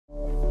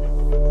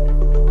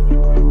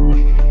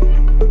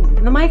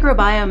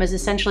microbiome is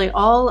essentially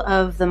all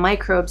of the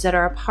microbes that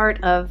are a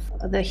part of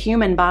the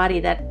human body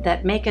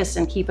that make us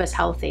and keep us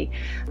healthy.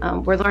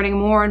 We're learning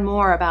more and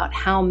more about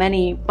how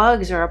many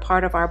bugs are a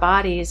part of our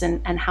bodies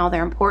and how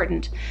they're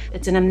important.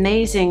 It's an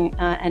amazing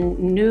and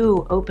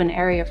new open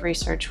area of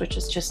research, which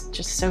is just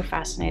so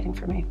fascinating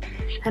for me.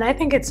 And I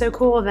think it's so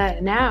cool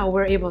that now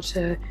we're able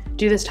to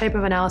do this type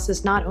of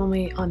analysis not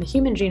only on the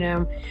human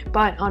genome,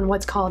 but on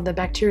what's called the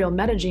bacterial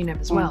metagenome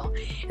as well.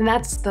 And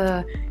that's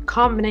the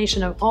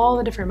combination of all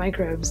the different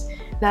microbes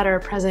that are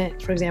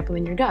present, for example,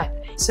 in your gut.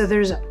 So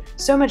there's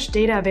so much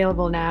data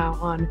available now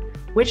on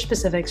which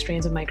specific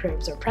strains of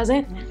microbes are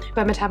present,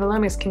 but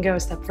metabolomics can go a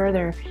step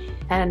further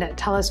and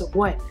tell us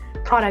what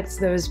products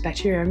those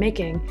bacteria are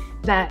making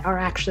that are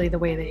actually the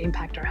way they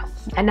impact our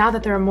health. And now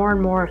that there are more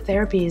and more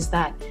therapies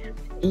that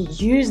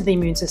use the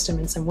immune system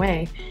in some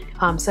way,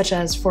 such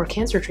as for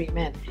cancer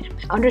treatment,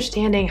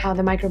 understanding how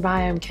the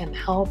microbiome can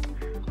help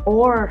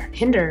or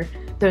hinder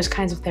those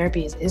kinds of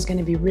therapies is going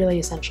to be really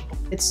essential.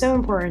 It's so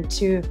important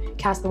to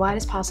cast the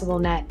widest possible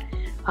net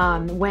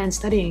when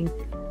studying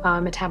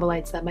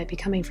metabolites that might be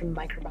coming from the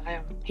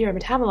microbiome. Here at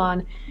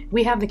Metabolon,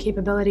 we have the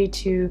capability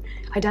to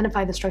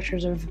identify the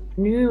structures of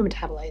new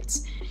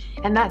metabolites,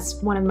 and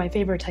that's one of my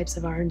favorite types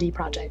of R&D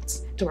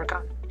projects to work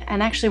on.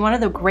 And actually, one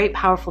of the great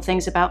powerful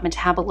things about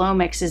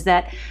metabolomics is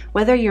that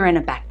whether you're in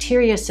a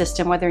bacteria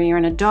system, whether you're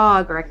in a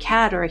dog or a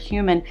cat or a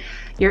human,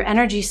 your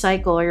energy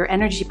cycle or your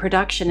energy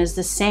production is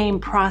the same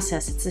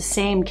process. It's the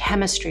same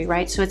chemistry,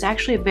 right? So it's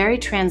actually very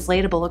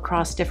translatable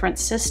across different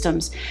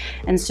systems.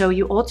 And so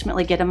you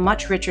ultimately get a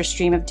much richer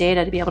stream of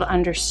data to be able to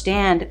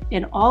understand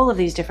in all of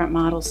these different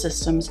model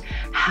systems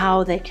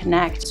how they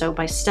connect. So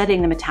by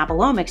studying the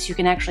metabolomics, you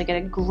can actually get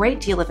a great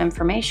deal of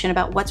information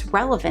about what's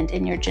relevant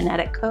in your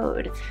genetic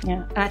code.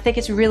 Yeah. And I think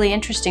it's really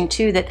interesting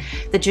too that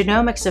the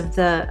genomics of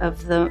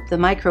the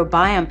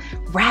microbiome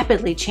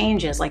rapidly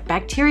changes. Like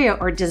bacteria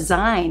are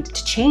designed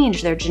to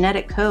change their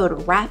genetic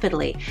code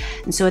rapidly.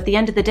 And so at the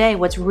end of the day,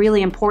 what's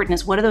really important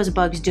is what are those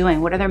bugs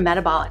doing? What are their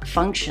metabolic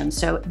functions?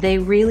 So they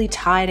really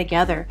tie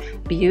together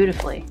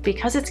beautifully.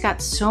 Because it's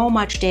got so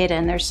much data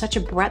and there's such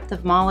a breadth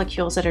of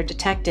molecules that are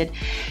detected,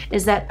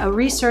 is that a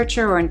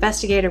researcher or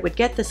investigator would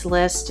get this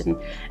list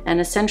and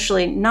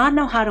essentially not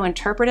know how to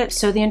interpret it.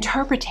 So the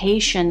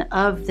interpretation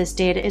of this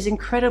data is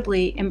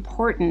incredibly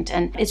important,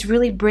 and it's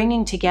really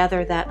bringing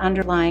together that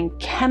underlying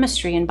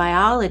chemistry and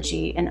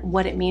biology and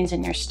what it means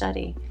in your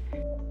study.